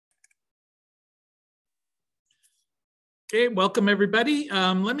Okay, welcome everybody.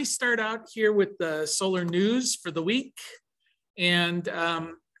 Let me start out here with the solar news for the week. And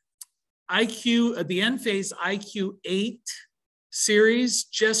the Enphase IQ8 series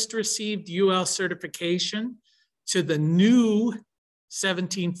just received UL certification to the new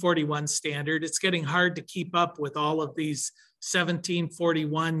 1741 standard. It's getting hard to keep up with all of these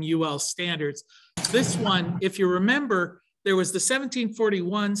 1741 UL standards. This one, if you remember, there was the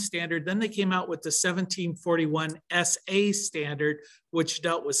 1741 standard, then they came out with the 1741 SA standard, which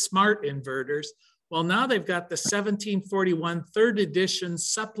dealt with smart inverters. Well, now they've got the 1741 third edition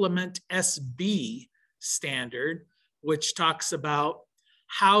supplement SB standard, which talks about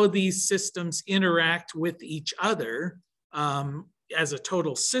how these systems interact with each other as a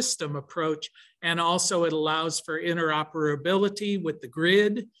total system approach. And also it allows for interoperability with the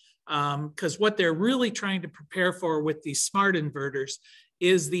grid, because what they're really trying to prepare for with these smart inverters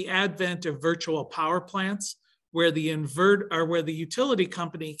is the advent of virtual power plants, where the utility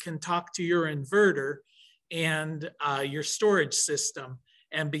company can talk to your inverter and your storage system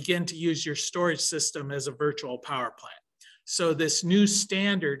and begin to use your storage system as a virtual power plant. So this new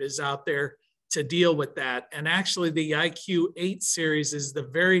standard is out there to deal with that. And actually the IQ8 series is the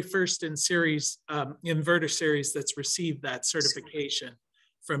very first in series inverter series that's received that certification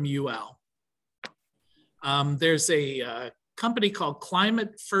from UL. There's a company called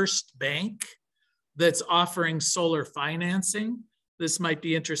Climate First Bank that's offering solar financing. This might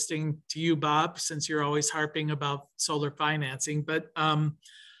be interesting to you, Bob, since you're always harping about solar financing, but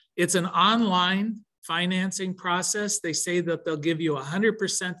it's an online financing process. They say that they'll give you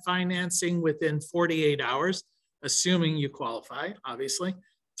 100% financing within 48 hours, assuming you qualify, obviously.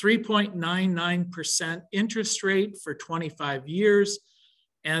 3.99% interest rate for 25 years.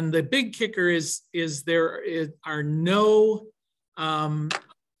 And the big kicker is there are no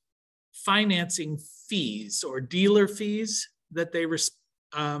financing fees or dealer fees that they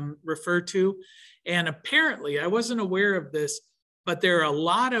refer to. And apparently, I wasn't aware of this, but there are a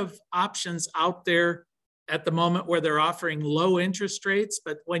lot of options out there at the moment where they're offering low interest rates.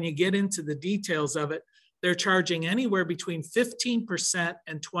 But when you get into the details of it, they're charging anywhere between 15%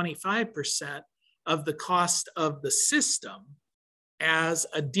 and 25% of the cost of the system as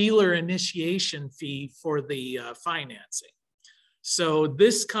a dealer initiation fee for the financing. So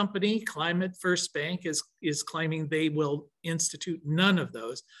this company, Climate First Bank, is claiming they will institute none of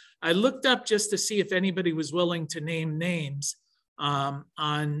those. I looked up just to see if anybody was willing to name names on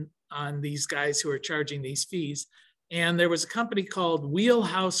these guys who are charging these fees. And there was a company called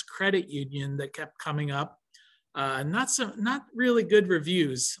Wheelhouse Credit Union that kept coming up. Not really good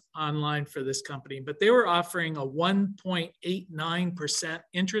reviews online for this company, but they were offering a 1.89%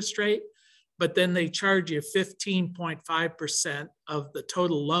 interest rate, but then they charge you 15.5% of the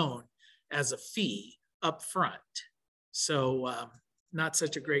total loan as a fee up front. So not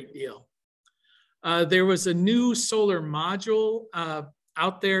such a great deal. There was a new solar module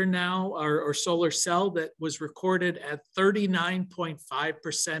out there now, or solar cell that was recorded at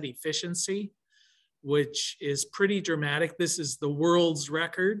 39.5% efficiency, which is pretty dramatic. This is the world's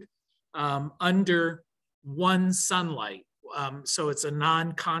record under one sunlight. So it's a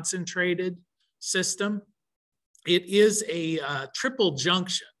non-concentrated system. It is a triple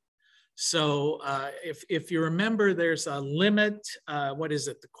junction. So if you remember, there's a limit, what is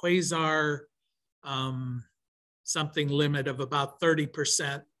it, the quasar something limit of about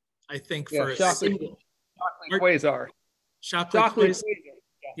 30%, I think, for a single. Shockley quasar. Shockley quasar.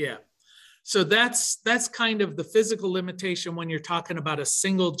 Yeah. So that's kind of the physical limitation when you're talking about a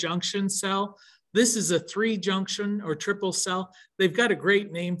single junction cell. This is a 3-junction or triple cell. They've got a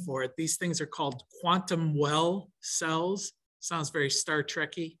great name for it. These things are called quantum well cells. Sounds very Star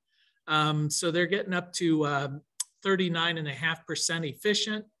Trek-y. So they're getting up to 39.5%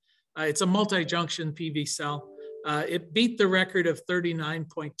 efficient. It's a multi-junction PV cell. It beat the record of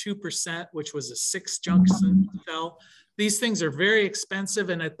 39.2%, which was a 6-junction cell. These things are very expensive,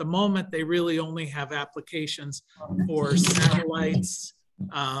 and at the moment, they really only have applications for satellites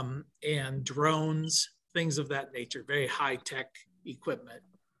and drones, things of that nature, very high-tech equipment.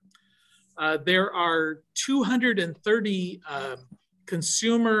 There are 230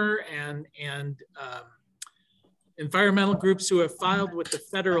 consumer and environmental groups who have filed with the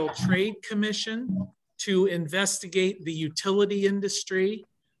Federal Trade Commission to investigate the utility industry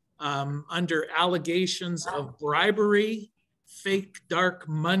under allegations of bribery, fake dark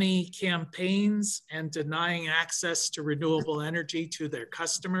money campaigns, and denying access to renewable energy to their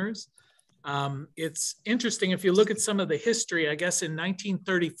customers. It's interesting, if you look at some of the history, I guess in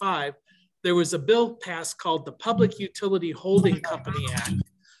 1935, there was a bill passed called the Public Utility Holding Company Act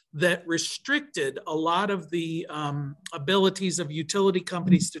that restricted a lot of the abilities of utility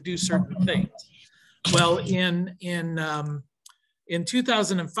companies to do certain things. Well, in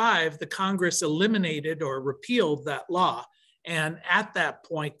 2005, the Congress eliminated or repealed that law. And at that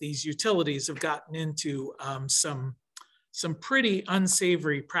point, these utilities have gotten into some pretty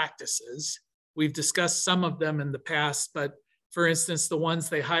unsavory practices. We've discussed some of them in the past, but for instance, the ones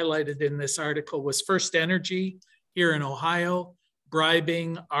they highlighted in this article was First Energy here in Ohio,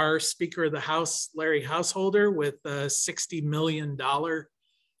 bribing our Speaker of the House, Larry Householder, with a $60 million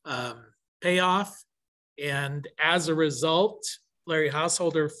payoff. And as a result, Larry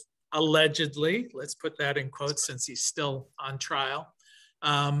Householder allegedly, let's put that in quotes since he's still on trial,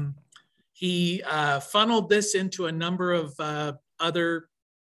 he funneled this into a number of other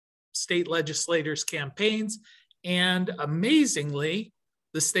state legislators' campaigns. And amazingly,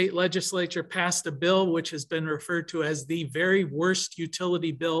 the state legislature passed a bill which has been referred to as the very worst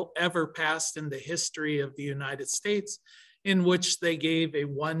utility bill ever passed in the history of the United States, in which they gave a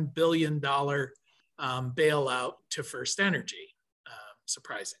 $1 billion bailout to First Energy,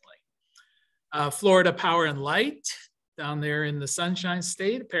 surprisingly. Florida Power and Light, down there in the Sunshine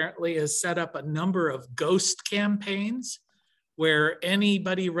State, apparently has set up a number of ghost campaigns where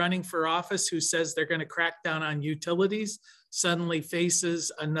anybody running for office who says they're going to crack down on utilities suddenly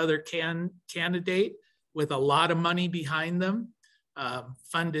faces another candidate with a lot of money behind them,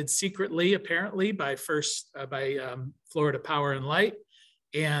 funded secretly, apparently, by Florida Power and Light.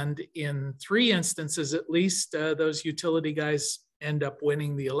 And in 3 instances, at least, those utility guys end up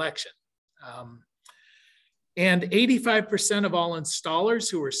winning the election. And 85% of all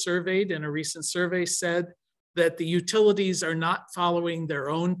installers who were surveyed in a recent survey said that the utilities are not following their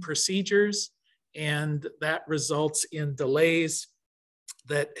own procedures, and that results in delays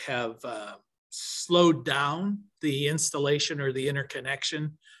that have slowed down the installation or the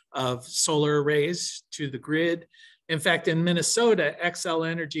interconnection of solar arrays to the grid. In fact, in Minnesota, Xcel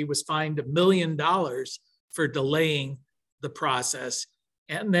Energy was fined $1 million for delaying the process.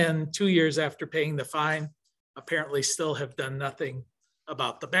 And then 2 years after paying the fine, apparently still have done nothing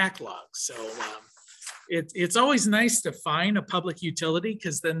about the backlog. So it's always nice to fine a public utility,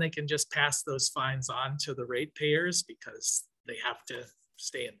 because then they can just pass those fines on to the ratepayers because they have to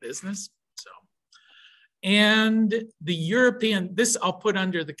stay in business. So, and the European, this I'll put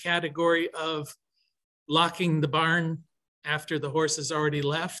under the category of locking the barn after the horse has already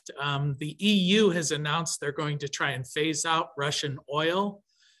left. The EU has announced they're going to try and phase out Russian oil.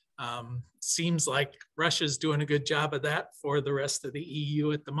 Seems like Russia's doing a good job of that for the rest of the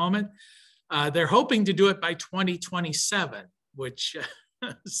EU at the moment. They're hoping to do it by 2027, which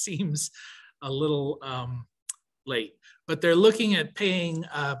seems a little late. But they're looking at paying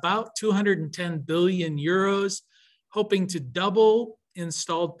about 210 billion euros, hoping to double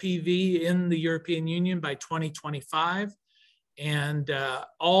installed PV in the European Union by 2025. And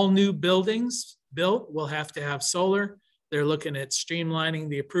all new buildings built will have to have solar. They're looking at streamlining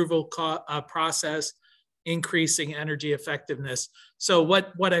the approval process, increasing energy effectiveness. So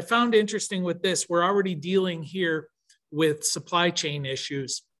what I found interesting with this, we're already dealing here with supply chain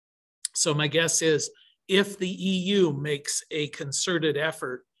issues. So my guess is if the EU makes a concerted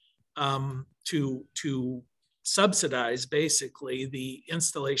effort to subsidize basically the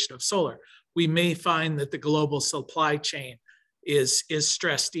installation of solar, we may find that the global supply chain is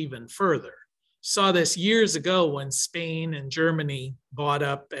stressed even further. Saw this years ago when Spain and Germany bought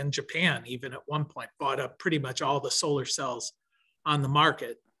up, and Japan even at one point bought up pretty much all the solar cells on the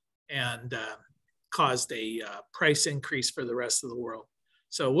market, and caused a price increase for the rest of the world.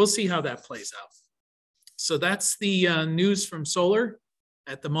 So we'll see how that plays out. So that's the news from solar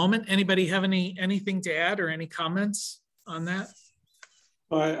at the moment. Anybody have anything to add or any comments on that?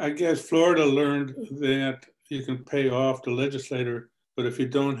 I guess Florida learned that you can pay off the legislator, but if you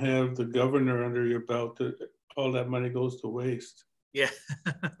don't have the governor under your belt, all that money goes to waste. Yeah,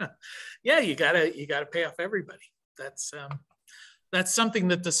 yeah, you gotta pay off everybody. That's something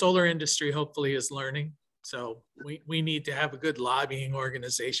that the solar industry hopefully is learning. So we need to have a good lobbying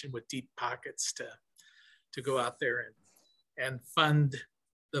organization with deep pockets to go out there and fund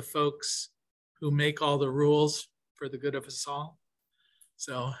the folks who make all the rules for the good of us all.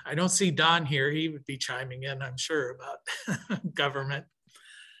 So I don't see Don here. He would be chiming in, I'm sure, about government.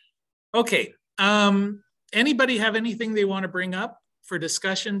 Okay, anybody have anything they want to bring up for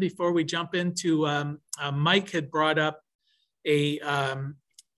discussion before we jump into, Mike had brought up a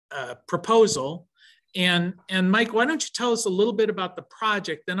proposal. And Mike, why don't you tell us a little bit about the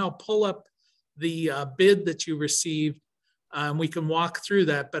project, then I'll pull up the bid that you received We can walk through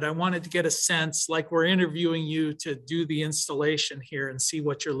that, but I wanted to get a sense, like we're interviewing you to do the installation here and see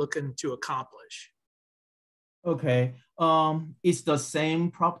what you're looking to accomplish. Okay, it's the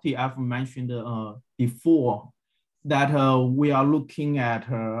same property I've mentioned before, that we are looking at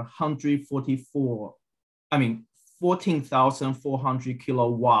 14,400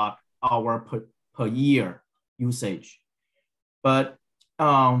 kilowatt hour per year usage. But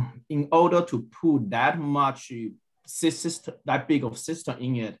in order to put that much system, that big of system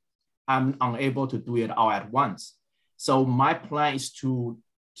in it, I'm unable to do it all at once. So my plan is to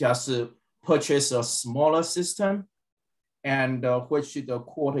just purchase a smaller system, and which the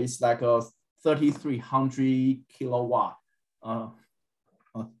quote is like a 3,300 kilowatt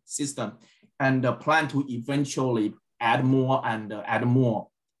system, and plan to eventually add more and add more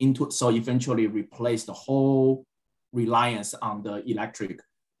into, so eventually replace the whole reliance on the electric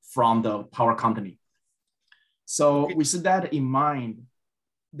from the power company. So with that in mind,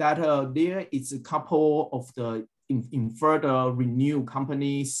 that there is a couple of the inverter renew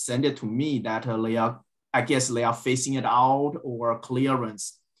companies send it to me that I guess they are phasing it out or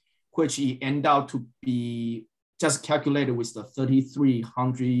clearance, which it end out to be just calculated with the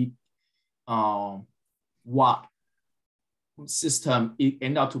 3,300 watt system. It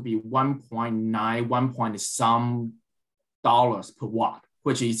end out to be 1 point some dollars per watt,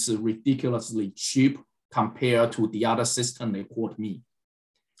 which is ridiculously cheap compared to the other system they quote me.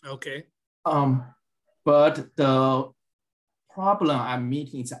 Okay. But the problem I'm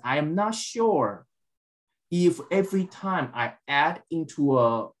meeting is I'm not sure if every time I add into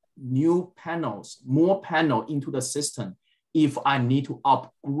a new panels, more panel into the system, if I need to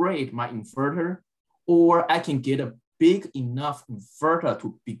upgrade my inverter, or I can get a big enough inverter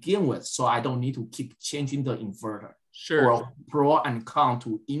to begin with, so I don't need to keep changing the inverter. Sure. Or pro and con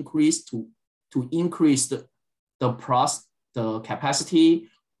to increase the capacity,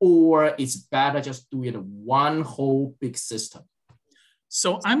 or it's better just do it one whole big system.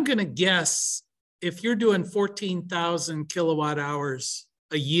 So I'm going to guess if you're doing 14,000 kilowatt hours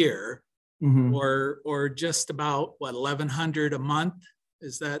a year, or just about what, 1,100 a month,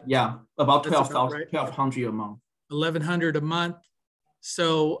 is that? Yeah, about 12,000, right? 1,200 a month. 1,100 a month.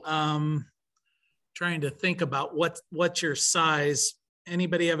 So trying to think about what's your size.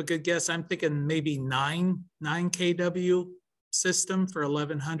 Anybody have a good guess? I'm thinking maybe 9 kW system for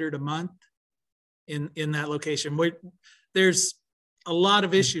 1,100 a month in that location. There's a lot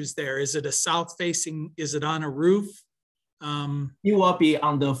of issues there. Is it a south facing? Is it on a roof? It will be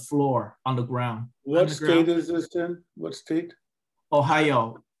on the floor, on the ground. What state is this in? What state?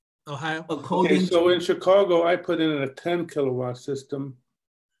 Ohio. Okay, so in Chicago, I put in a 10 kilowatt system,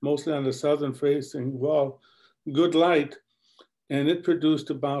 mostly on the southern facing wall, good light, and it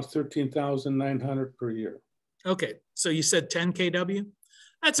produced about 13,900 per year. Okay, so you said 10 kW?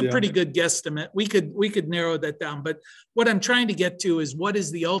 That's a pretty good guesstimate. We could narrow that down, but what I'm trying to get to is what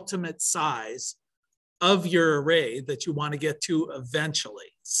is the ultimate size of your array that you want to get to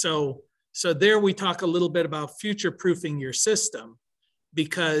eventually. So there we talk a little bit about future-proofing your system,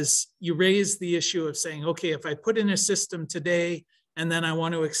 because you raise the issue of saying, okay, if I put in a system today and then I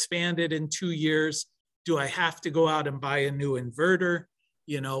want to expand it in 2 years, do I have to go out and buy a new inverter?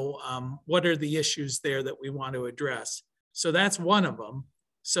 You know, what are the issues there that we want to address? So that's one of them.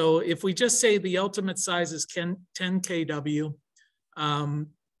 So if we just say the ultimate size is 10 kW,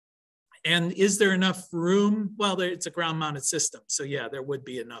 and is there enough room? Well, it's a ground mounted system. So yeah, there would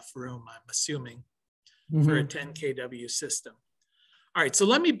be enough room, I'm assuming, for a 10 kW system. All right, so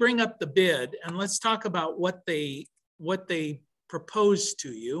let me bring up the bid and let's talk about what they proposed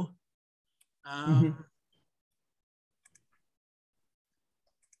to you. I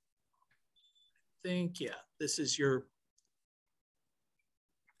think, yeah, this is your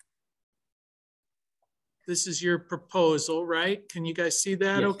proposal, right? Can you guys see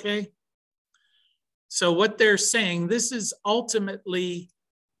that? Yes. Okay. So what they're saying, this is ultimately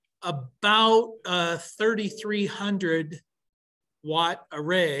about a 3,300 watt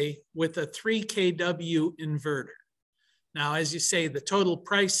array with a 3 kW inverter. Now, as you say, the total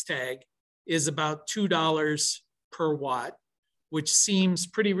price tag is about $2 per watt, which seems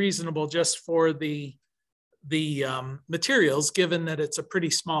pretty reasonable just for the materials, given that it's a pretty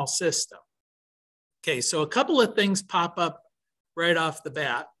small system. Okay, so a couple of things pop up right off the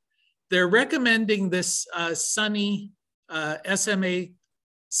bat. They're recommending this SMA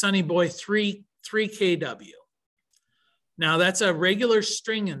Sunny Boy 3 kW. Now that's a regular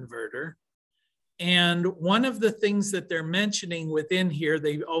string inverter. And one of the things that they're mentioning within here,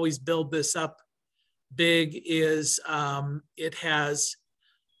 they always build this up big, is it has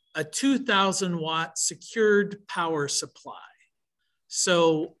a 2,000 watt secured power supply.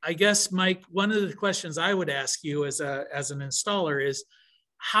 So I guess, Mike, one of the questions I would ask you as an installer is,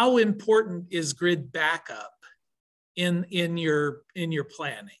 how important is grid backup in your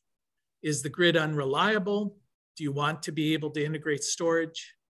planning? Is the grid unreliable? Do you want to be able to integrate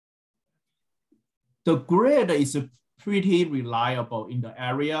storage? The grid is pretty reliable in the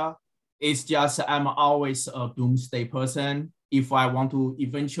area. It's just I'm always a doomsday person. If I want to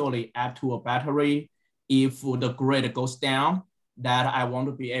eventually add to a battery, if the grid goes down, that I want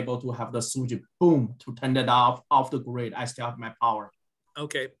to be able to have the switch, boom, to turn it off the grid. I still have my power.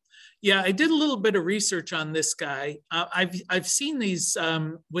 Okay. Yeah, I did a little bit of research on this guy. I've seen these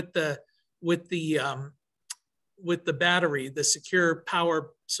with the battery, the secure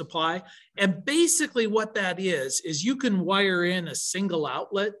power supply. And basically what that is you can wire in a single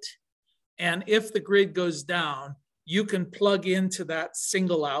outlet. And if the grid goes down, you can plug into that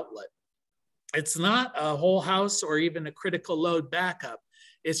single outlet. It's not a whole house or even a critical load backup.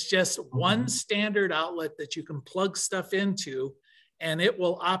 It's just one standard outlet that you can plug stuff into, and it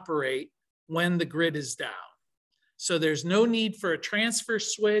will operate when the grid is down. So there's no need for a transfer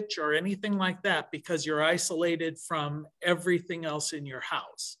switch or anything like that because you're isolated from everything else in your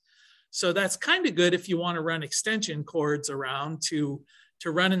house. So that's kind of good if you want to run extension cords around to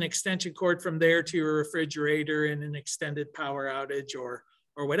run an extension cord from there to your refrigerator in an extended power outage or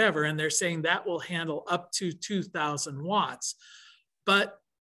whatever. And they're saying that will handle up to 2,000 watts. But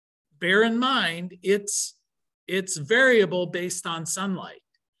bear in mind, it's variable based on sunlight.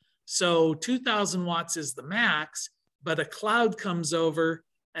 So 2,000 watts is the max, but a cloud comes over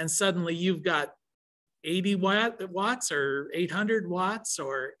and suddenly you've got 80 watts or 800 watts,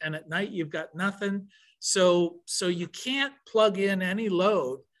 and at night you've got nothing. So you can't plug in any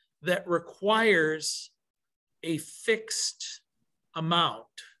load that requires a fixed amount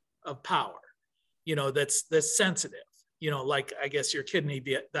of power, that's sensitive, like I guess your kidney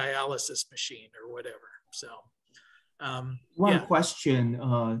dialysis machine or whatever. So one question,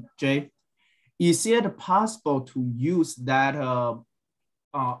 Jay, is it possible to use that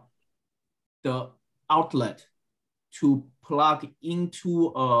the outlet to plug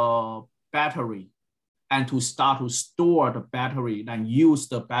into a battery and to start to store the battery and use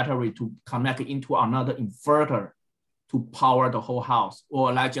the battery to connect into another inverter to power the whole house, or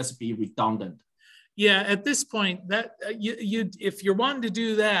will that just be redundant? Yeah, at this point, that if you're wanting to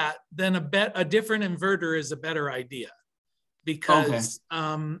do that, then a different inverter is a better idea, because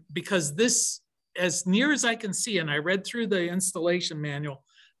this, as near as I can see, and I read through the installation manual,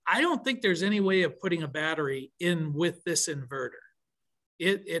 I don't think there's any way of putting a battery in with this inverter.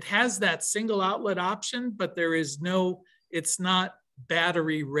 It has that single outlet option, but it's not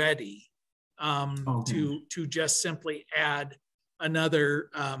battery ready to just simply add another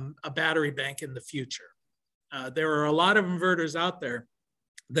a battery bank in the future. There are a lot of inverters out there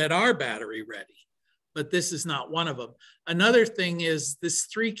that are battery ready, but this is not one of them. Another thing is this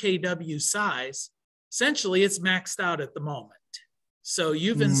 3 kW size, essentially it's maxed out at the moment. So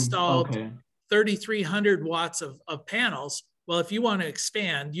you've installed 3,300 watts of panels. Well, if you want to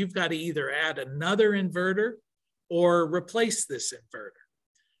expand, you've got to either add another inverter or replace this inverter.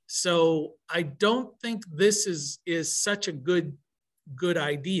 So I don't think this is such a good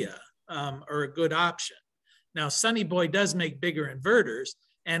idea or a good option. Now, Sunny Boy does make bigger inverters,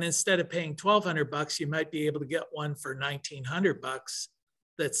 and instead of paying $1,200, you might be able to get one for $1,900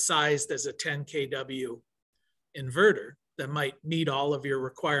 that's sized as a 10 kW inverter that might meet all of your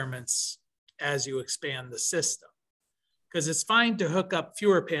requirements as you expand the system. Because it's fine to hook up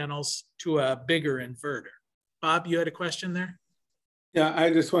fewer panels to a bigger inverter. Bob, you had a question there? Yeah,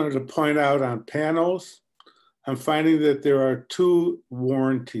 I just wanted to point out on panels, I'm finding that there are 2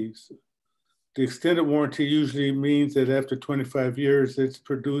 warranties. The extended warranty usually means that after 25 years, it's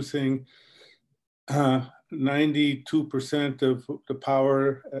producing 92% of the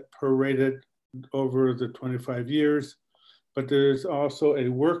power prorated over the 25 years. But there's also a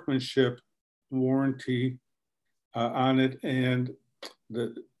workmanship warranty on it, and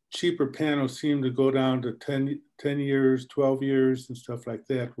the cheaper panels seem to go down to 10 years, 12 years, and stuff like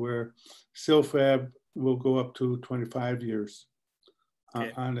that, where Silfab will go up to 25 years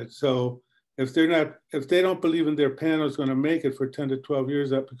on it. So if they don't believe in their panels going to make it for 10 to 12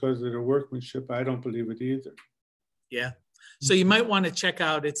 years up because of their workmanship, I don't believe it either. Yeah. So you might want to check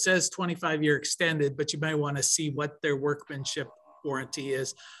out, it says 25-year extended, but you might want to see what their workmanship warranty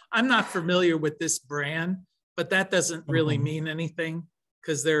is. I'm not familiar with this brand, but that doesn't really mean anything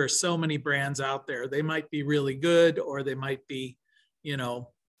because there are so many brands out there. They might be really good or they might be,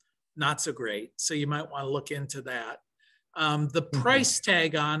 not so great. So you might want to look into that. The price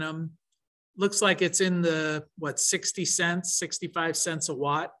tag on them looks like it's in the, 60 cents, 65 cents a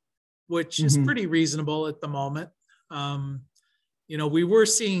watt, which is pretty reasonable at the moment. You know, we were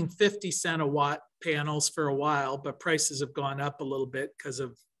seeing 50 cent a watt panels for a while, but prices have gone up a little bit because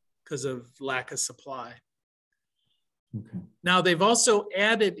of lack of supply. Okay. Now they've also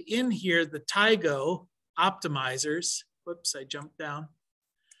added in here the Tigo optimizers. Whoops, I jumped down.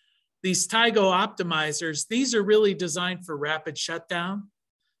 These Tigo optimizers, these are really designed for rapid shutdown,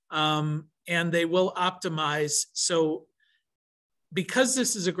 and they will optimize. So because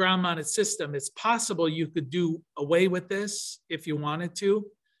this is a ground mounted system, it's possible you could do away with this if you wanted to.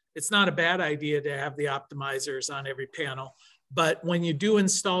 It's not a bad idea to have the optimizers on every panel, but when you do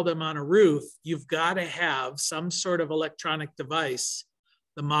install them on a roof, you've got to have some sort of electronic device,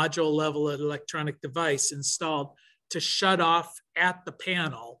 the module level electronic device installed to shut off at the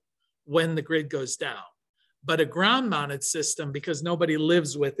panel when the grid goes down. But a ground mounted system, because nobody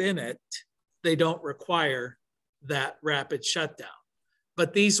lives within it, they don't require that rapid shutdown.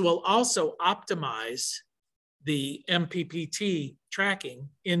 But these will also optimize the MPPT tracking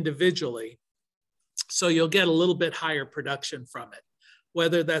individually. So you'll get a little bit higher production from it.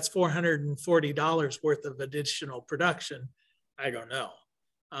 Whether that's $440 worth of additional production, I don't know.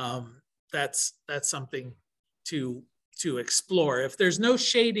 That's something to explore. If there's no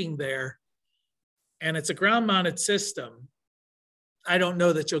shading there and it's a ground mounted system, I don't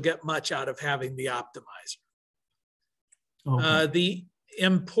know that you'll get much out of having the optimizer. Okay. The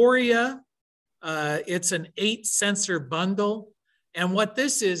Emporia, it's an 8 sensor bundle. And what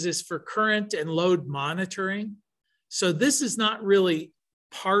this is for current and load monitoring. So this is not really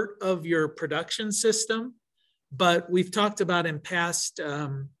part of your production system, but we've talked about in past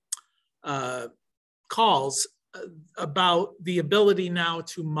calls about the ability now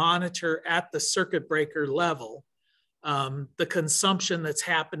to monitor at the circuit breaker level the consumption that's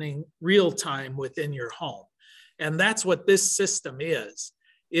happening real time within your home. And that's what this system is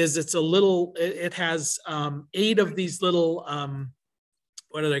it's a little, it has 8 of these little,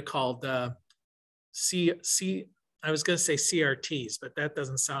 what are they called? I was going to say CRTs, but that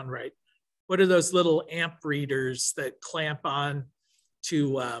doesn't sound right. What are those little amp readers that clamp on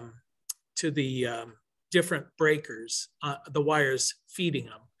to the different breakers, the wires feeding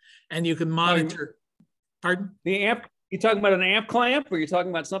them, and you can monitor. Pardon? The amp. You talking about an amp clamp, or you're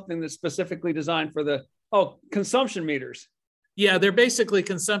talking about something that's specifically designed for the consumption meters? Yeah, they're basically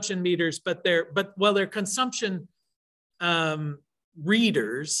consumption meters, but they're consumption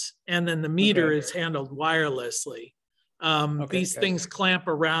readers, and then the meter is handled wirelessly. These things clamp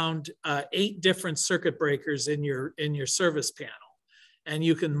around 8 different circuit breakers in your service panel, and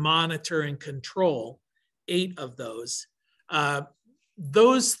you can monitor and control 8 of those.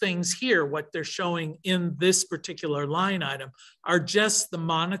 Those things here, what they're showing in this particular line item, are just the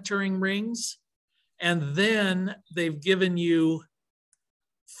monitoring rings. And then they've given you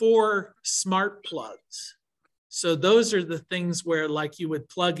 4 smart plugs. So those are the things where, like, you would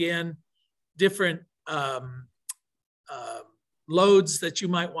plug in different loads that you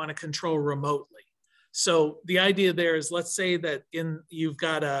might want to control remotely. So the idea there is, let's say that you've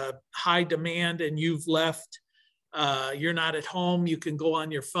got a high demand and you've left, you're not at home, you can go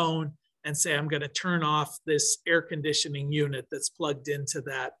on your phone and say, I'm going to turn off this air conditioning unit that's plugged into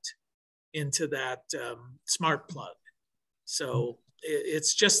that smart plug. So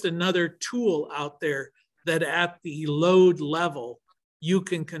it's just another tool out there that at the load level, you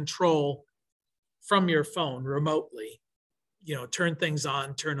can control from your phone remotely, turn things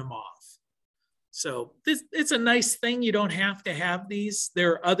on, turn them off. So it's a nice thing. You don't have to have these.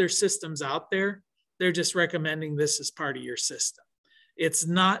 There are other systems out there. They're just recommending this as part of your system. It's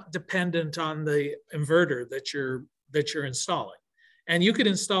not dependent on the inverter that you're installing. And you could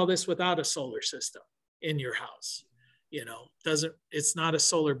install this without a solar system in your house. It's not a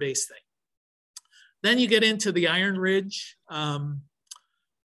solar-based thing. Then you get into the Iron Ridge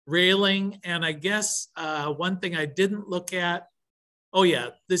railing. And I guess one thing I didn't look at,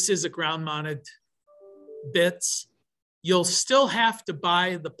 this is a ground-mounted bits. You'll still have to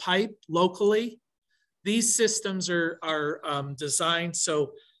buy the pipe locally. These systems are designed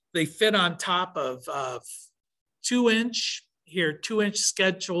so they fit on top of 2-inch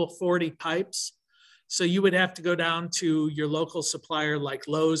Schedule 40 pipes. So you would have to go down to your local supplier like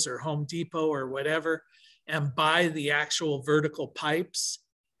Lowe's or Home Depot or whatever and buy the actual vertical pipes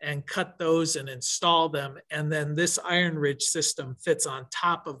and cut those and install them. And then this Iron Ridge system fits on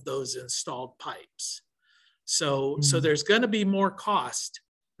top of those installed pipes. So there's going to be more cost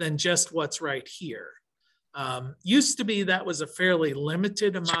than just what's right here. Used to be that was a fairly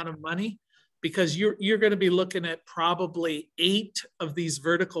limited amount of money, because you're going to be looking at probably 8 of these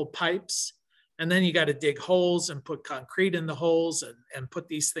vertical pipes. And then you got to dig holes and put concrete in the holes and put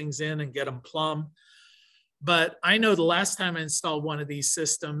these things in and get them plumb. But I know the last time I installed one of these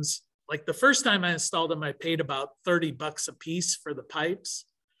systems, like the first time I installed them, I paid about $30 a piece for the pipes.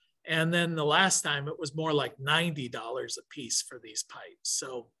 And then the last time it was more like $90 a piece for these pipes.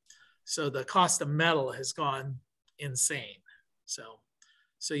 So the cost of metal has gone insane. So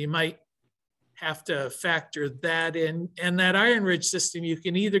you might have to factor that in. And that Iron Ridge system, you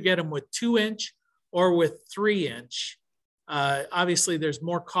can either get them with 2-inch or with 3-inch. Obviously, there's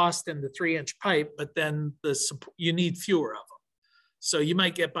more cost in the 3-inch pipe, but then you need fewer of them. So you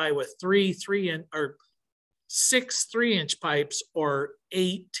might get by with 6 3-inch pipes or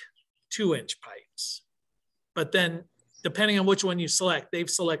 8 2-inch pipes. But then, depending on which one you select, they've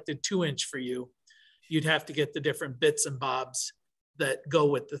selected 2-inch for you. You'd have to get the different bits and bobs that go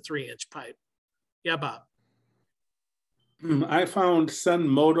with the 3-inch pipe. Yeah, Bob. I found Sun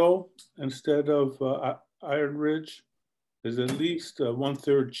Moto instead of Iron Ridge is at least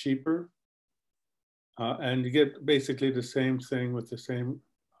 1/3 cheaper. And you get basically the same thing with the same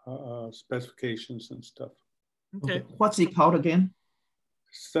specifications and stuff. Okay. What's it called again?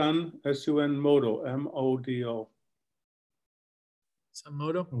 Sun, S-U-N Moto, M-O-D-O. Sun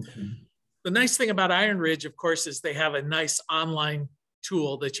Moto. Okay. The nice thing about Iron Ridge, of course, is they have a nice online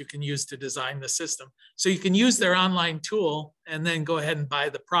tool that you can use to design the system. So you can use their online tool and then go ahead and buy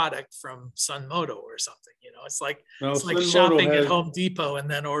the product from Sun Moto or something. You know, it's like shopping at Home Depot and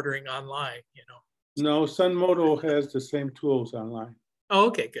then ordering online, you know. No, Sun Moto has the same tools online. Oh,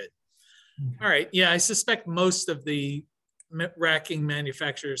 okay, good. All right. Yeah, I suspect most of the racking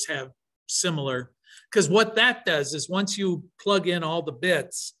manufacturers have similar, because what that does is once you plug in all the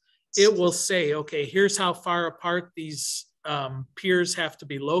bits, it will say, okay, here's how far apart these piers have to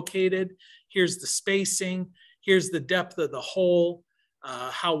be located. Here's the spacing. Here's the depth of the hole.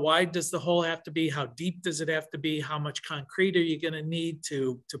 How wide does the hole have to be? How deep does it have to be? How much concrete are you going to need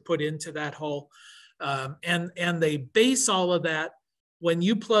to put into that hole? And they base all of that. When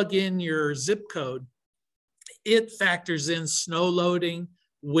you plug in your zip code, it factors in snow loading,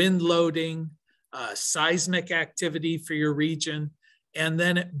 wind loading, seismic activity for your region, and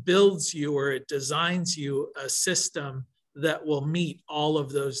then it builds you, or it designs you, a system that will meet all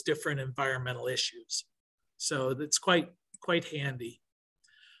of those different environmental issues. So that's quite handy.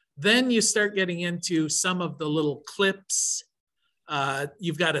 Then you start getting into some of the little clips.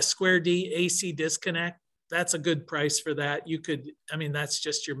 You've got a square D AC disconnect. That's a good price for that. You could, I mean, that's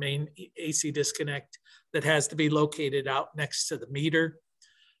just your main AC disconnect that has to be located out next to the meter.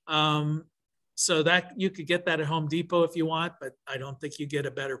 So that you could get that at Home Depot if you want, but I don't think you get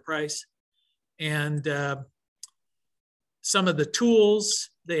a better price. And some of the tools,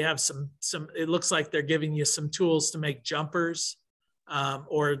 they have some, it looks like they're giving you some tools to make jumpers,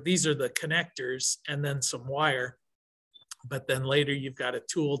 or these are the connectors and then some wire. But then later you've got a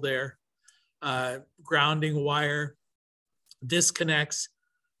tool there, grounding wire, disconnects.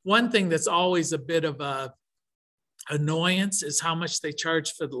 One thing that's always a bit of a annoyance is how much they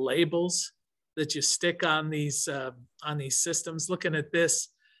charge for the labels that you stick on these systems. Looking at this,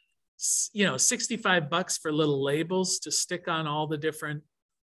 you know, $65 for little labels to stick on all the different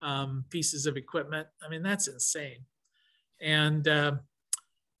pieces of equipment. I mean, that's insane. And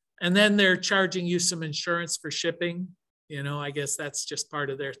then they're charging you some insurance for shipping. You know, I guess that's just part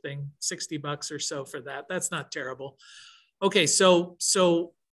of their thing. $60 or so for that. That's not terrible. Okay, so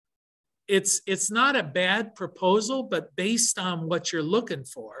it's not a bad proposal, but based on what you're looking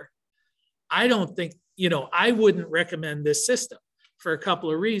for, I don't think, you know, I wouldn't recommend this system for a couple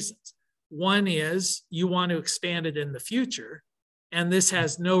of reasons. One is you want to expand it in the future, and this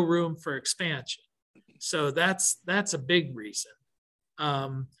has no room for expansion. So that's a big reason.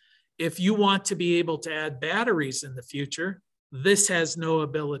 If you want to be able to add batteries in the future, this has no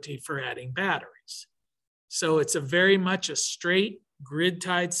ability for adding batteries. So it's very much a straight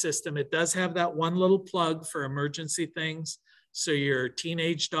grid-tied system. It does have that one little plug for emergency things. So your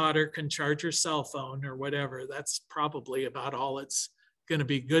teenage daughter can charge her cell phone or whatever. That's probably about all it's going to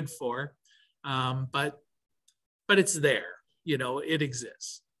be good for. But it's there, you know, it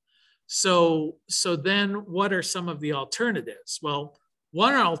exists. So then what are some of the alternatives? Well,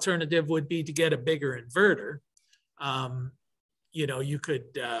 one alternative would be to get a bigger inverter. You know, you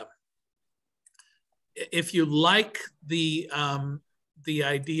could, if you like the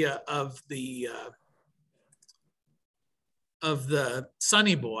idea of the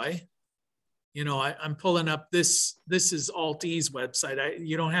Sunny Boy, you know, I'm pulling up this is Alt-E's website.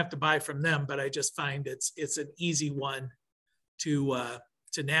 You don't have to buy from them, but I just find it's an easy one to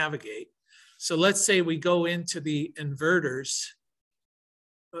navigate. So let's say we go into the inverters.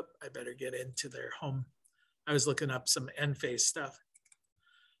 Oh, I better get into their home. I was looking up some Enphase stuff.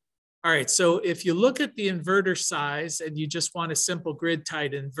 All right, so if you look at the inverter size and you just want a simple grid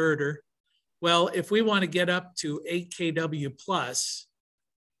tied inverter, well, if we want to get up to 8 kW plus,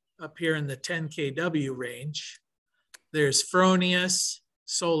 up here in the 10 kW range, there's Fronius,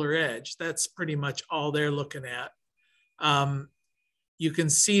 Solar Edge. That's pretty much all they're looking at. You can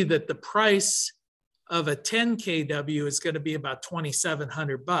see that the price of a 10 kW is going to be about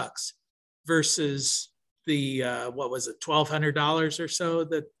 $2,700 versus the, what was it, $1,200 or so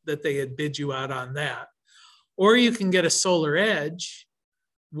that they had bid you out on that. Or you can get a Solar Edge,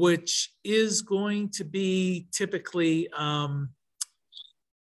 which is going to be typically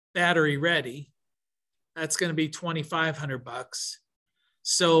battery ready. That's going to be $2,500.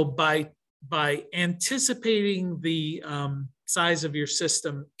 So by anticipating the size of your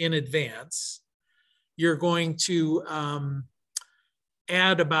system in advance, you're going to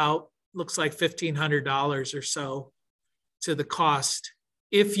add about, looks like $1,500 or so to the cost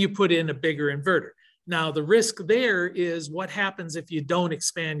if you put in a bigger inverter. Now, the risk there is what happens if you don't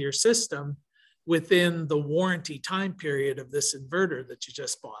expand your system within the warranty time period of this inverter that you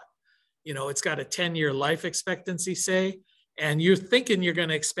just bought. You know, it's got a 10-year life expectancy, say, and you're thinking you're going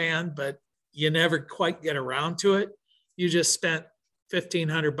to expand, but you never quite get around to it. You just spent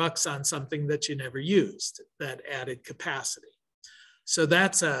 $1,500 on something that you never used, that added capacity. So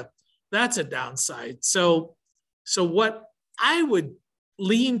that's a downside. So what I would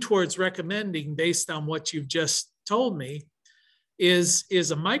lean towards recommending based on what you've just told me is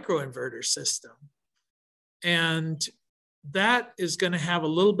a microinverter system. And that is going to have a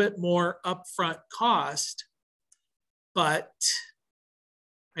little bit more upfront cost, but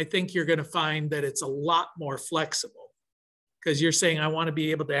I think you're going to find that it's a lot more flexible because you're saying, I want to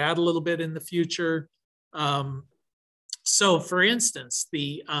be able to add a little bit in the future. So for instance,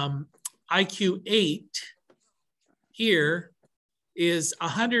 the IQ8 here is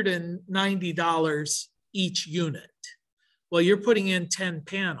 $190 each unit. Well, you're putting in 10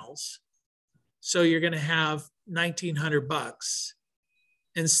 panels, so you're going to have $1,900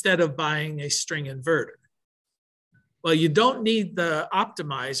 instead of buying a string inverter. Well, you don't need the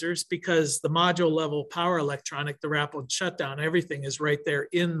optimizers because the module level power electronic, the rapid shutdown, everything is right there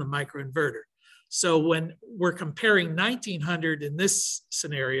in the microinverter. So when we're comparing $1,900 in this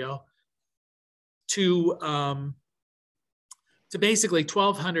scenario to basically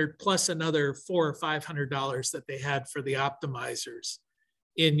 $1,200 plus another $400 or $500 that they had for the optimizers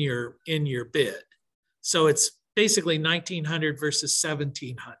in your bid. So it's basically $1,900 versus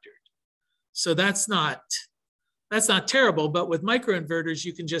 $1,700. So that's not terrible, but with microinverters,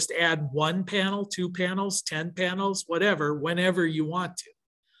 you can just add 1 panel, 2 panels, 10 panels, whatever, whenever you want to.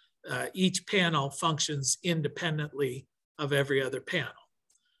 Each panel functions independently of every other panel.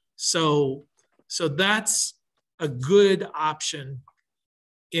 So that's a good option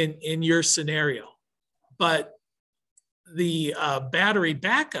in your scenario. But the battery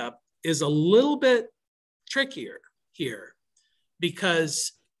backup is a little bit trickier here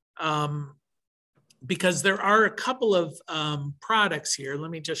because there are a couple of products here.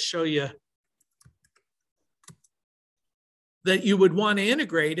 Let me just show you that you would want to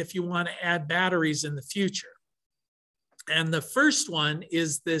integrate if you want to add batteries in the future. And the first one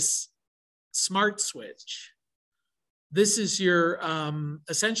is this smart switch. This is your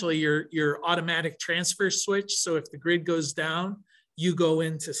essentially your automatic transfer switch. So if the grid goes down, you go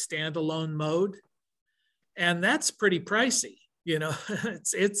into standalone mode, and that's pretty pricey. You know,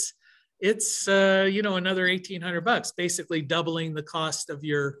 it's you know, another $1,800, basically doubling the cost of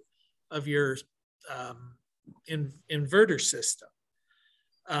your inverter system.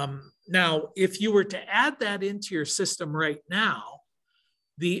 Now, if you were to add that into your system right now,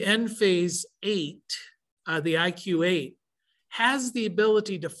 the Enphase 8, the IQ8, has the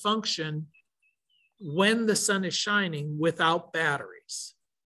ability to function when the sun is shining without batteries.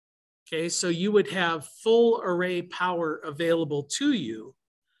 Okay, so you would have full array power available to you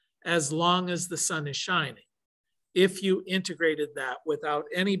as long as the sun is shining, if you integrated that without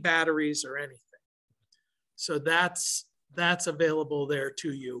any batteries or anything. So that's available there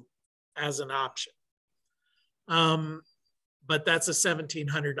to you as an option. But that's a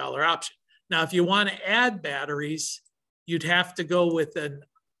 $1,700 option. Now, if you want to add batteries, you'd have to go with an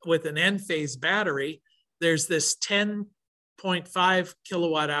Enphase battery. There's this 10.5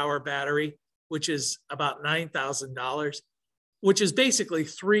 kilowatt hour battery, which is about $9,000, which is basically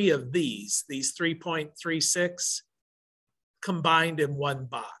 3 of these 3.36 combined in one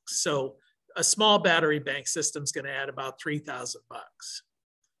box. So a small battery bank system is going to add about $3,000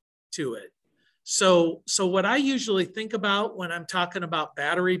 to it. So what I usually think about when I'm talking about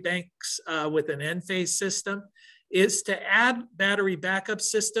battery banks with an N-phase system is to add battery backup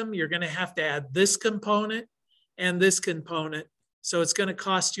system, you're going to have to add this component and this component. So it's going to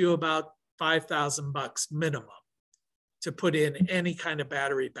cost you about $5,000 minimum to put in any kind of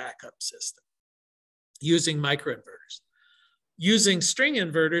battery backup system using microinverters. Using string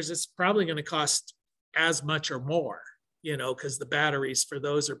inverters, it's probably going to cost as much or more, you know, because the batteries for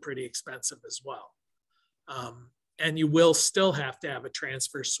those are pretty expensive as well. And you will still have to have a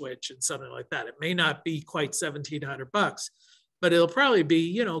transfer switch and something like that. It may not be quite $1,700, but it'll probably be,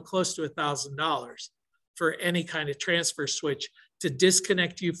 you know, close to $1,000 for any kind of transfer switch to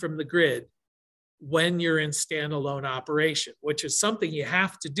disconnect you from the grid when you're in standalone operation, which is something you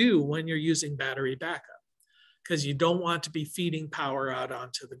have to do when you're using battery backup, because you don't want to be feeding power out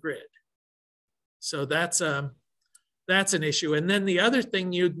onto the grid. So that's an issue. And then the other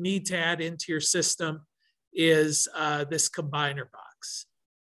thing you'd need to add into your system is this combiner box.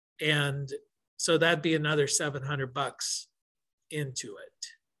 And so that'd be another $700 into it.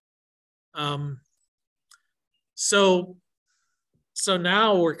 So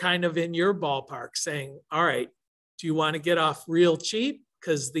now we're kind of in your ballpark saying, all right, do you want to get off real cheap?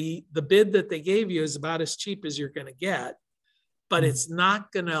 Because the bid that they gave you is about as cheap as you're going to get, but it's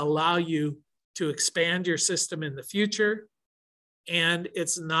not going to allow you to expand your system in the future, and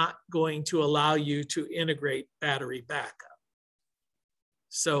it's not going to allow you to integrate battery backup.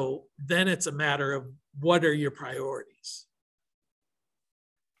 So then it's a matter of what are your priorities?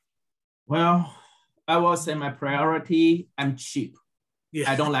 Well, I will say my priority, I'm cheap. Yeah.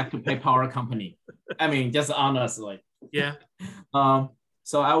 I don't like to pay power company. I mean, just honestly. Yeah.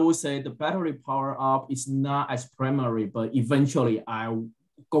 So I would say the battery power up is not as primary, but eventually I'm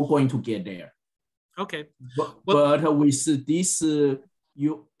going to get there. Okay. But with this, the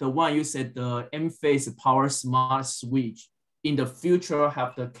one you said, the N-phase power smart switch, in the future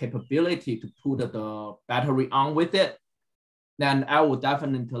have the capability to put the battery on with it, then I would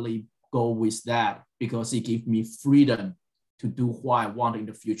definitely go with that because it gives me freedom to do what I want in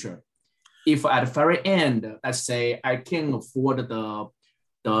the future. If at the very end, let's say I can afford the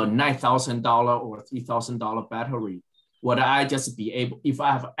 $9,000 or $3,000 battery, would I just be able, if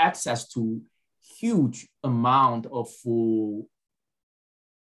I have access to huge amount of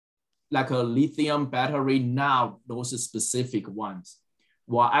like a lithium battery now, those specific ones,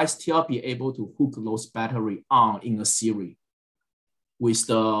 will I still be able to hook those battery on in a series with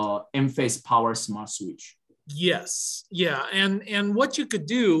the N-phase power smart switch? Yes. Yeah. And what you could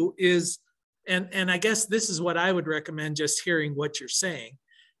do is, and I guess this is what I would recommend, just hearing what you're saying,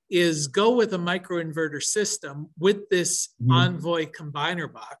 is go with a microinverter system with this Envoy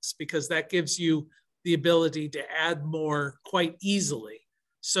combiner box, because that gives you the ability to add more quite easily,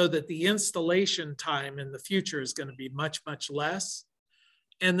 so that the installation time in the future is going to be much, much less.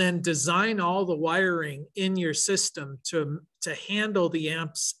 And then design all the wiring in your system to handle the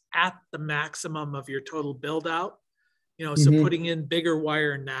amps at the maximum of your total build out. You know, so putting in bigger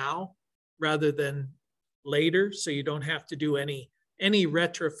wire now rather than later, so you don't have to do any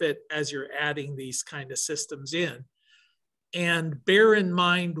retrofit as you're adding these kind of systems in. And bear in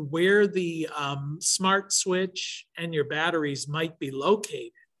mind where the smart switch and your batteries might be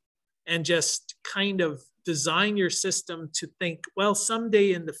located, and just kind of design your system to think, well,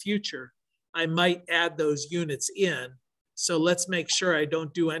 someday in the future, I might add those units in. So let's make sure I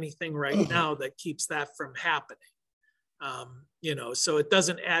don't do anything right now that keeps that from happening. You know, so it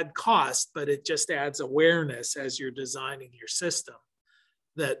doesn't add cost, but it just adds awareness as you're designing your system,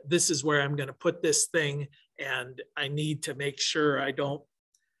 that this is where I'm going to put this thing, and I need to make sure I don't,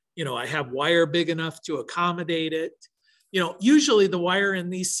 you know, I have wire big enough to accommodate it. You know, usually the wire in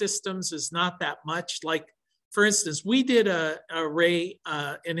these systems is not that much. Like, for instance, we did an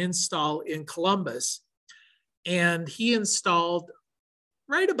install in Columbus, and he installed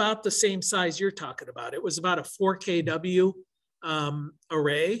right about the same size you're talking about. It was about a 4 kW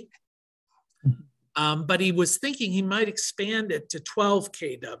array, but he was thinking he might expand it to 12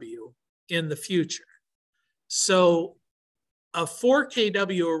 kW in the future. So a 4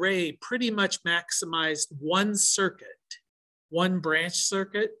 kW array pretty much maximized one circuit, one branch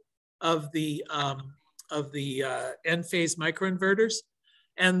circuit of the N-phase microinverters.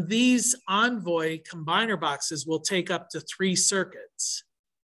 And these Envoy combiner boxes will take up to 3 circuits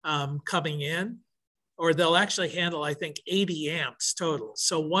coming in, or they'll actually handle, I think, 80 amps total.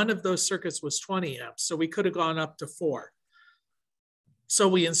 So one of those circuits was 20 amps. So we could have gone up to 4. So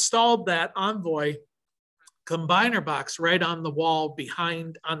we installed that Envoy combiner box right on the wall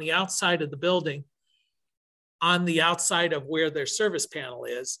behind, on the outside of the building, on the outside of where their service panel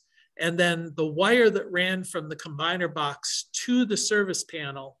is. And then the wire that ran from the combiner box to the service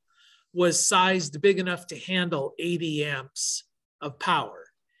panel was sized big enough to handle 80 amps of power,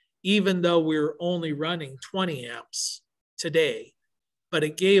 even though we're only running 20 amps today. But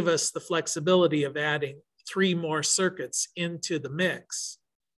it gave us the flexibility of adding 3 more circuits into the mix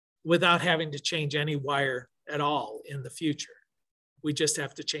without having to change any wire at all in the future. We just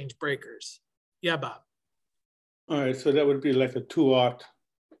have to change breakers. Yeah, Bob. All right, so that would be like a 2-aught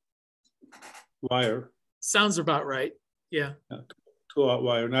wire. Sounds about right. Yeah. 2-aught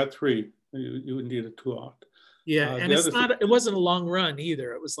wire, not 3. You would need a 2-aught. Yeah, and it wasn't a long run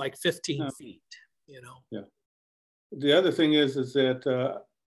either. It was like 15 feet, you know. Yeah. The other thing is that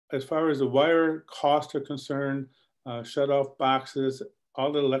as far as the wire costs are concerned, shut-off boxes,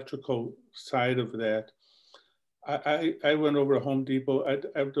 all the electrical side of that, I went over to Home Depot.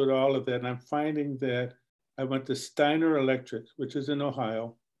 I've done all of that, and I'm finding that I went to Steiner Electric, which is in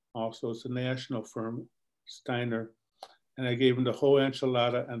Ohio. Also, it's a national firm, Steiner, and I gave them the whole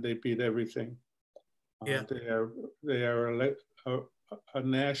enchilada, and they beat everything. Yeah, they are a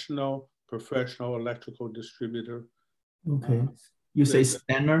national professional electrical distributor. Okay, you say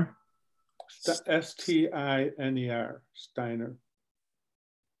Steiner? S-T-I-N-E-R, Steiner,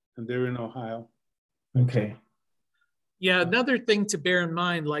 and they're in Ohio. Okay. Yeah, another thing to bear in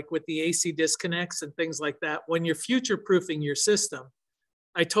mind, like with the AC disconnects and things like that, when you're future-proofing your system,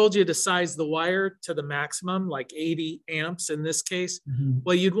 I told you to size the wire to the maximum, like 80 amps in this case.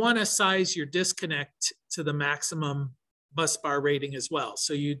 Well, you'd want to size your disconnect to the maximum bus bar rating as well.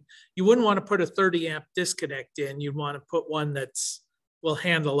 So you wouldn't want to put a 30 amp disconnect in. You'd want to put one will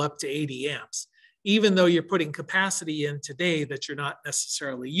handle up to 80 amps, even though you're putting capacity in today that you're not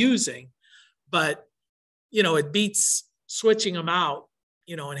necessarily using. But, you know, it beats switching them out,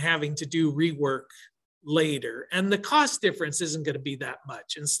 you know, and having to do rework later. And the cost difference isn't going to be that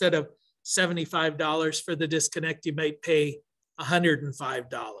much. Instead of $75 for the disconnect, you might pay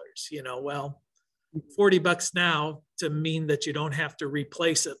 $105, you know. Well, $40 now to mean that you don't have to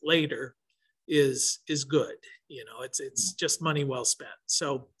replace it later is good. You know, it's just money well spent.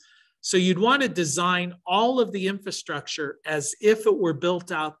 So you'd want to design all of the infrastructure as if it were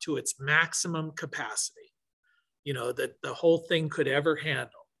built out to its maximum capacity, you know, that the whole thing could ever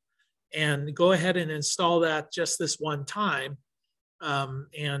handle. And go ahead and install that just this one time.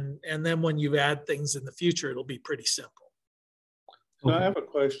 And then when you add things in the future, it'll be pretty simple. So I have a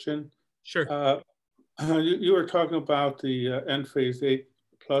question. Sure. You were talking about the N-phase 8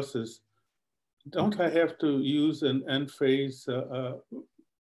 pluses. Don't I have to use an N-phase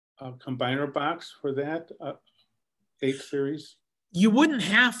combiner box for that 8 series? You wouldn't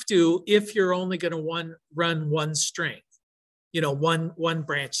have to if you're only going to run one string, you know, one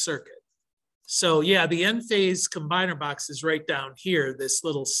branch circuit. So yeah, the N-phase combiner box is right down here, this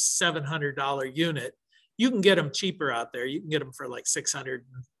little $700 unit. You can get them cheaper out there. You can get them for like 600,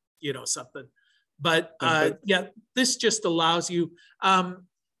 you know, something. But yeah, this just allows you,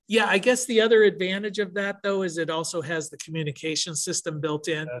 yeah, I guess the other advantage of that though is it also has the communication system built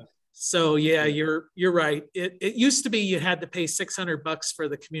in. So yeah, you're right. It used to be you had to pay $600 for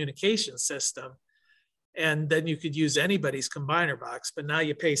the communication system, and then you could use anybody's combiner box. But now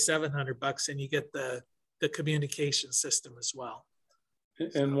you pay $700 and you get the communication system as well.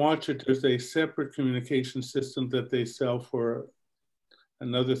 And watch it. There's a separate communication system that they sell for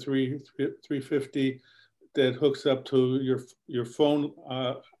another $350 that hooks up to your phone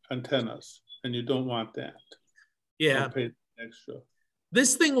antennas, and you don't want that. Yeah. Don't pay extra.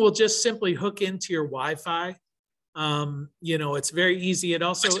 This thing will just simply hook into your Wi-Fi. You know, it's very easy. It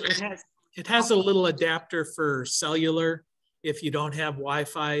also it has a little adapter for cellular if you don't have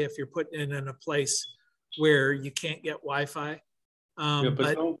Wi-Fi, if you're putting it in a place where you can't get Wi-Fi. Yeah,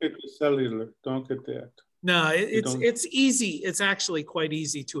 but don't get the cellular. Don't get that. No, it's easy. It's actually quite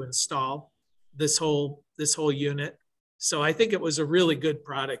easy to install this whole unit. So I think it was a really good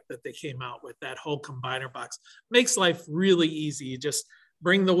product that they came out with. That whole combiner box makes life really easy. You just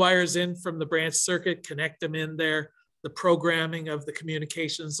bring the wires in from the branch circuit, connect them in there. The programming of the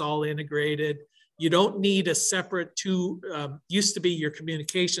communications all integrated. You don't need a separate used to be your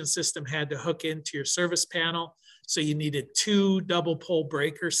communication system had to hook into your service panel. So you needed 2 double pole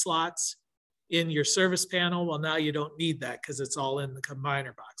breaker slots in your service panel. Well, now you don't need that because it's all in the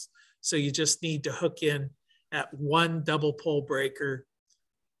combiner box. So you just need to hook in at 1 double pole breaker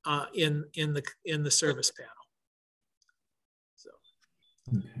in the service panel.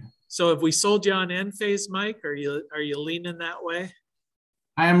 So have we sold you on N-phase, Mike? Are you leaning that way?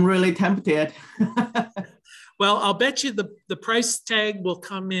 I am really tempted. Well, I'll bet you the price tag will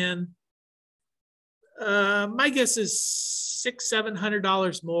come in My guess is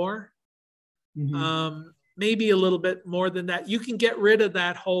 $600-700 more. Maybe a little bit more than that. You can get rid of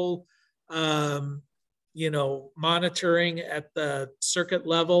that whole, monitoring at the circuit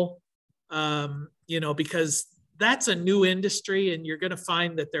level, because that's a new industry, and you're going to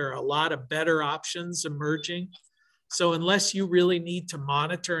find that there are a lot of better options emerging. So unless you really need to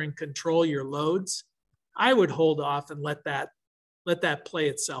monitor and control your loads, I would hold off and let that play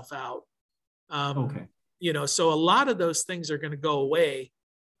itself out. Okay. So a lot of those things are going to go away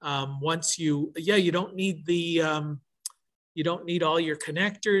once you don't need you don't need all your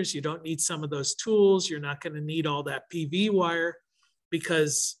connectors. You don't need some of those tools. You're not going to need all that PV wire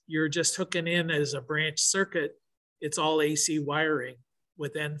because you're just hooking in as a branch circuit. It's all AC wiring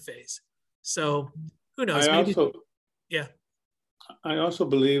with Enphase. So who knows? I also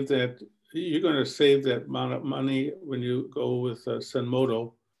believe that you're going to save that amount of money when you go with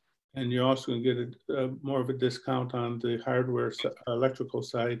Sunmoto, and you're also going to get more of a discount on the hardware electrical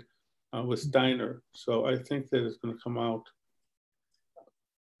side with Steiner. So I think that it's going to come out.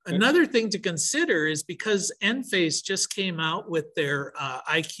 Another thing to consider is because Enphase just came out with their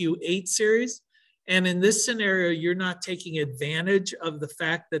IQ8 series, and in this scenario, you're not taking advantage of the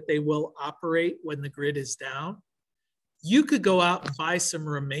fact that they will operate when the grid is down. You could go out and buy some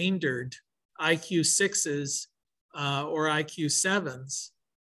remaindered IQ6s or IQ7s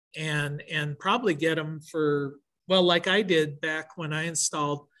and probably get them for, well, like I did back when I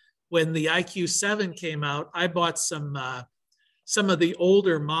installed, when the IQ7 came out, I bought some of the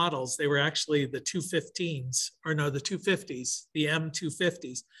older models. They were actually the 215s, or no, the 250s, the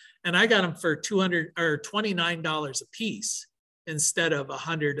M250s. And I got them for $29 a piece instead of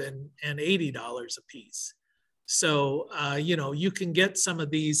 $180 a piece. So, you can get some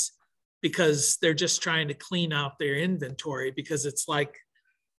of these because they're just trying to clean out their inventory, because it's like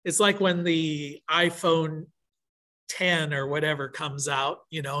when the iPhone 10 or whatever comes out,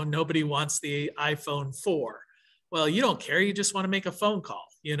 nobody wants the iPhone 4. Well, you don't care. You just want to make a phone call.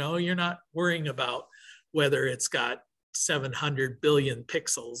 You're not worrying about whether it's got 700 billion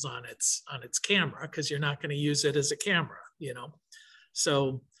pixels on its camera, because you're not going to use it as a camera,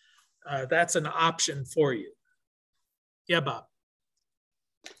 So that's an option for you. Yeah, Bob.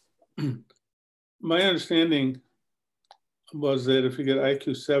 My understanding was that if you get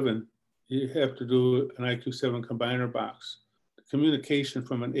IQ7, you have to do an IQ7 combiner box. The communication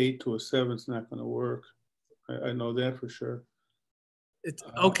from an 8 to a 7 is not going to work. I know that for sure. It's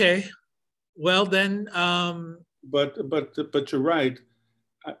okay. Well, then. But you're right.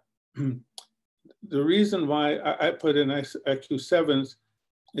 The reason why I put in IQ7s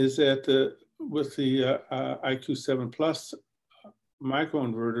is that with the IQ7 Plus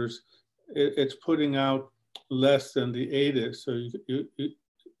microinverters, it's putting out less than the 8 is. So you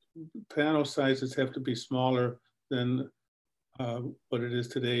panel sizes have to be smaller than what it is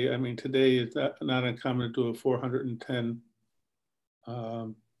today. I mean, today it's not uncommon to do a 410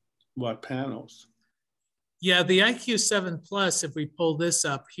 watt panels. Yeah, the IQ7 Plus, if we pull this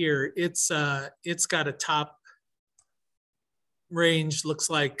up here, it's got a top range,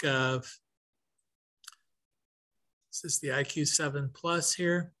 looks like, is this the IQ7 Plus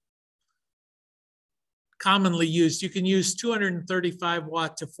here? Commonly used, you can use 235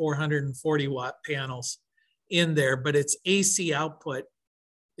 watt to 440 watt panels in there, but its AC output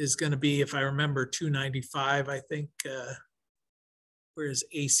is going to be, if I remember, 295, I think. Where's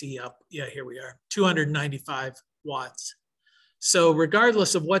AC up? Yeah, here we are, 295 watts. So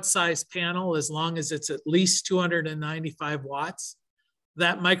regardless of what size panel, as long as it's at least 295 watts,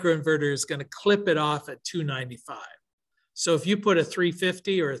 that microinverter is going to clip it off at 295. So if you put a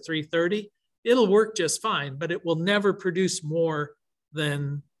 350 or a 330, it'll work just fine, but it will never produce more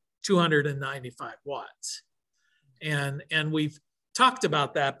than 295 watts. And we've talked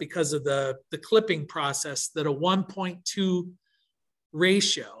about that because of the clipping process, that a 1.2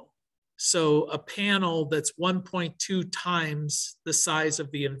 ratio. So a panel that's 1.2 times the size of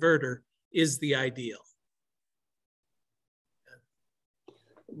the inverter is the ideal.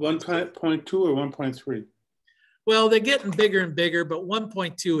 1.2 or 1.3? Well, they're getting bigger and bigger, but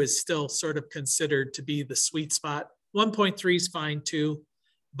 1.2 is still sort of considered to be the sweet spot. 1.3 is fine too,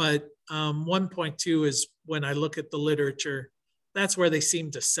 but 1.2 is, when I look at the literature, that's where they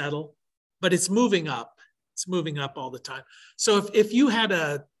seem to settle, but it's moving up. It's moving up all the time. So if you had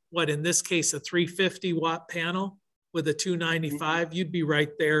in this case, a 350 watt panel with a 295, you'd be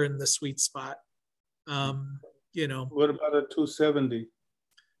right there in the sweet spot. What about a 270?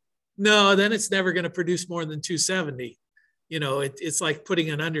 No, then it's never going to produce more than 270. It's like putting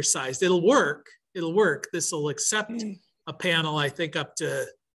an undersized. It'll work. This will accept a panel, I think, up to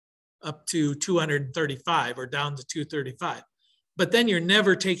up to 235 or down to 235. But then you're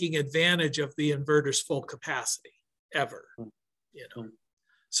never taking advantage of the inverter's full capacity ever, you know.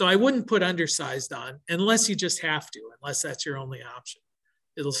 So I wouldn't put undersized on unless you just have to, unless that's your only option.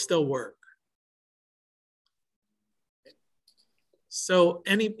 It'll still work. So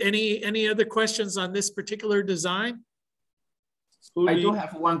any other questions on this particular design? I do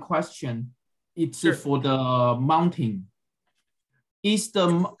have one question. It's Sure. for the mounting. Is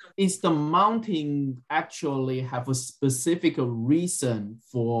the mounting actually have a specific reason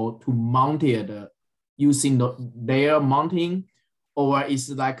to mount it using their mounting, or is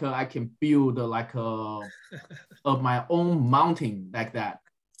it like I can build like of my own mounting like that?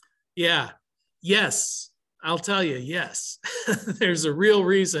 Yeah. Yes. I'll tell you, yes. There's a real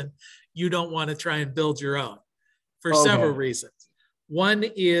reason you don't want to try and build your own for several reasons. One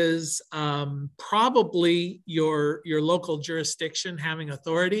is probably your local jurisdiction having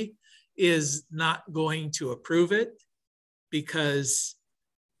authority is not going to approve it because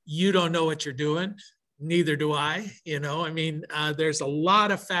you don't know what you're doing. Neither do I, you know. I mean, there's a lot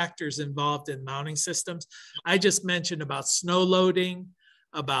of factors involved in mounting systems. I just mentioned about snow loading,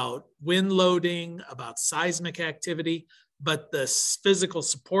 about wind loading, about seismic activity, but the physical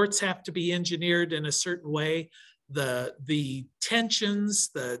supports have to be engineered in a certain way. The tensions,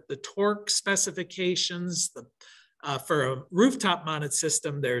 the torque specifications, for a rooftop mounted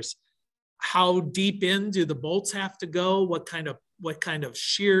system, there's how deep in do the bolts have to go? What kind of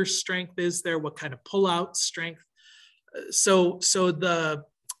shear strength is there? What kind of pull-out strength? So the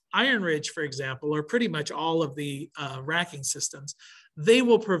Iron Ridge, for example, or pretty much all of the racking systems, they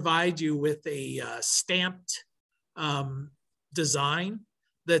will provide you with a stamped design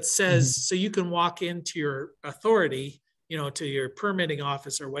that says, so you can walk into your authority, you know, to your permitting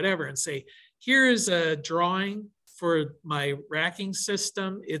office or whatever and say, here is a drawing for my racking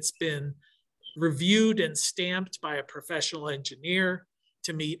system. It's been reviewed and stamped by a professional engineer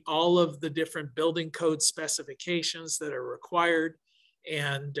to meet all of the different building code specifications that are required.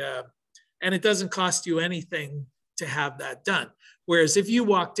 And it doesn't cost you anything to have that done. Whereas if you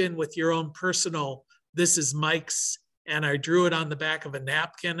walked in with your own personal, this is Mike's, and I drew it on the back of a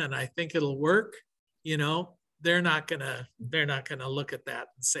napkin and I think it'll work, you know, they're not gonna look at that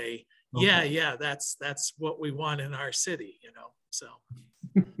and say, yeah, that's what we want in our city, you know.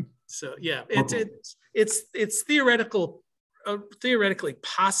 So yeah, it's theoretically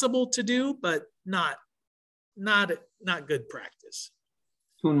possible to do, but not good practice.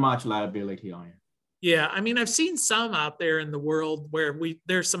 Too much liability on it. Yeah, I mean, I've seen some out there in the world where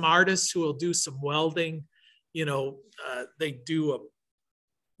there's some artists who will do some welding. You know, they do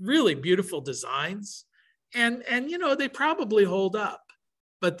really beautiful designs, and you know, they probably hold up.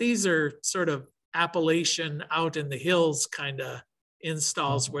 But these are sort of Appalachian, out in the hills kind of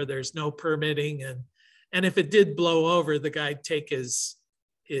installs where there's no permitting, and if it did blow over, the guy'd take his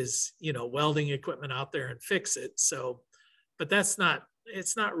you know, welding equipment out there and fix it. So, but it's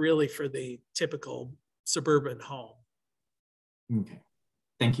not really for the typical suburban home. Okay,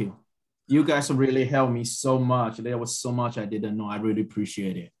 thank you. You guys really helped me so much. There was so much I didn't know. I really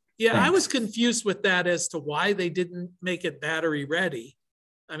appreciate it. Yeah, thanks. I was confused with that as to why they didn't make it battery ready.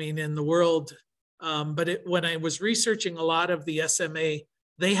 I mean, in the world, but when I was researching a lot of the SMA,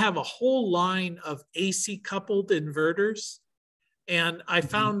 they have a whole line of AC coupled inverters. And I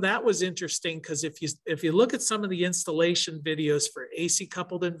found that was interesting because if you look at some of the installation videos for AC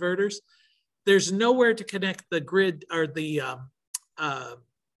coupled inverters, there's nowhere to connect the grid or the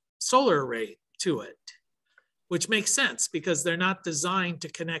solar array to it, which makes sense because they're not designed to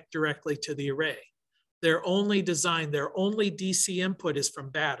connect directly to the array. Their only DC input is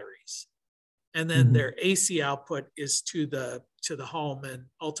from batteries. And then their AC output is to the home and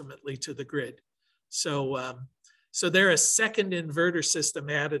ultimately to the grid. So they're a second inverter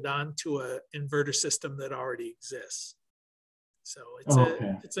system added on to an inverter system that already exists. So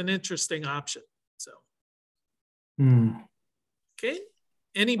it's an interesting option. So okay.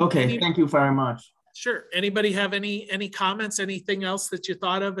 Thank you very much. Sure. Anybody have any comments, anything else that you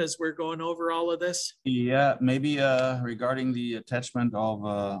thought of as we're going over all of this? Yeah, maybe regarding the attachment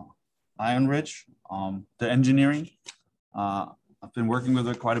of Iron Ridge, the engineering. I've been working with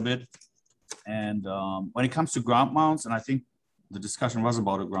it quite a bit. And when it comes to ground mounts, and I think the discussion was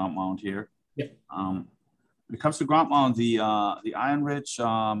about a ground mount here. Yeah. When it comes to ground mount, the Iron Ridge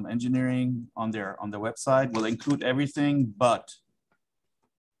engineering on their website will include everything but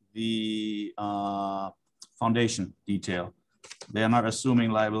the foundation detail. They are not assuming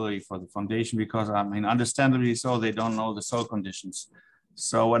liability for the foundation because, I mean, understandably so, they don't know the soil conditions.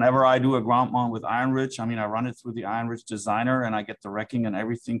 So whenever I do a ground mount with Iron Ridge, I mean, I run it through the Iron Ridge designer and I get the racking and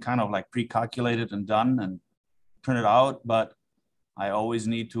everything kind of like pre-calculated and done and print it out. But I always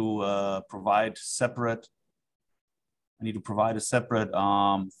need to provide separate. I need to provide a separate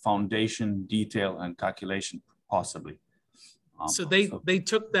foundation detail and calculation, possibly. So they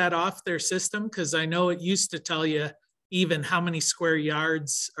took that off their system, because I know it used to tell you even how many square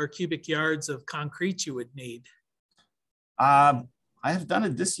yards or cubic yards of concrete you would need. I have done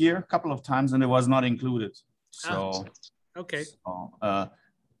it this year a couple of times and it was not included. So, okay. So,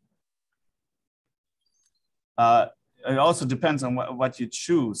 it also depends on what you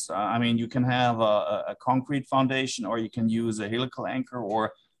choose. I mean, you can have a concrete foundation, or you can use a helical anchor,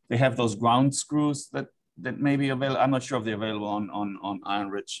 or they have those ground screws that may be available. I'm not sure if they're available on Iron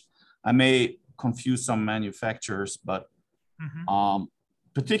Ridge. I may confuse some manufacturers, but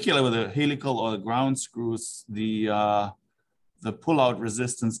particularly with the helical or the ground screws, the pull-out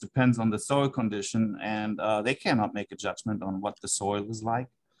resistance depends on the soil condition, and they cannot make a judgment on what the soil is like.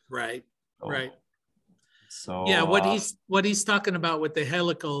 Right, so, right. So yeah, what he's talking about with the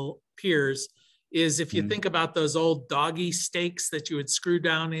helical piers is, if you think about those old doggy stakes that you would screw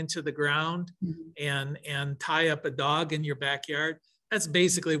down into the ground and tie up a dog in your backyard, that's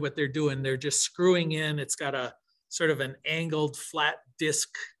basically what they're doing. They're just screwing in. It's got a sort of an angled flat disc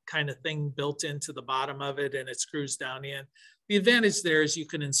kind of thing built into the bottom of it, and it screws down in. The advantage there is you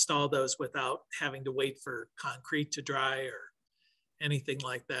can install those without having to wait for concrete to dry or anything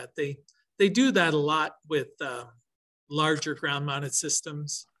like that. They do that a lot with larger ground mounted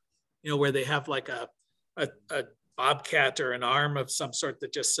systems, you know, where they have like a bobcat or an arm of some sort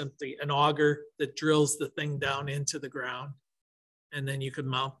that just simply, an auger that drills the thing down into the ground, and then you can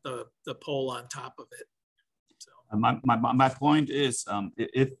mount the pole on top of it. So my point is,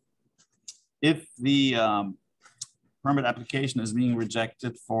 if the permit application is being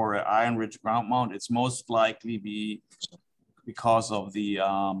rejected for an Iron Ridge ground mount, it's most likely because of the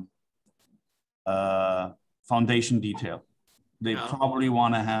foundation detail. They probably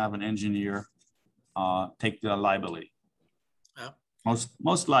want to have an engineer take the liability.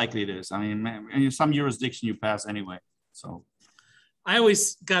 Most likely it is. I mean, in some jurisdiction you pass anyway. So I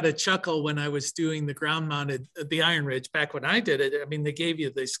always got a chuckle when I was doing the ground mounted, the Iron Ridge, back when I did it. I mean, they gave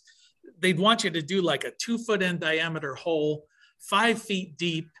you this, they'd want you to do like a 2-foot in diameter hole, 5 feet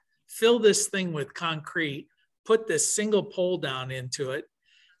deep, fill this thing with concrete, put this single pole down into it.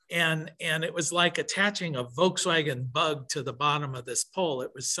 And it was like attaching a Volkswagen Bug to the bottom of this pole.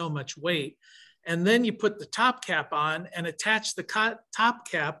 It was so much weight. And then you put the top cap on and attach the top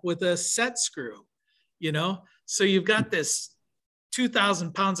cap with a set screw, you know? So you've got this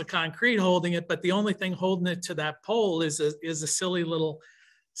 2,000 pounds of concrete holding it, but the only thing holding it to that pole is a silly little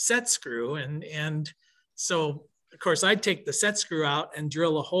set screw. And so, of course, I'd take the set screw out and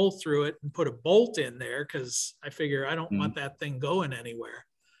drill a hole through it and put a bolt in there, because I figure I don't want that thing going anywhere.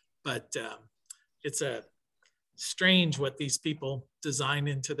 But it's a strange what these people design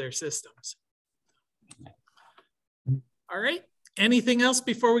into their systems. All right. Anything else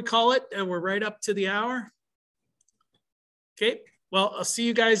before we call it? We're right up to the hour. Okay. Well, I'll see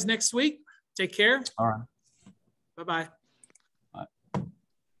you guys next week. Take care. All right. Bye-bye.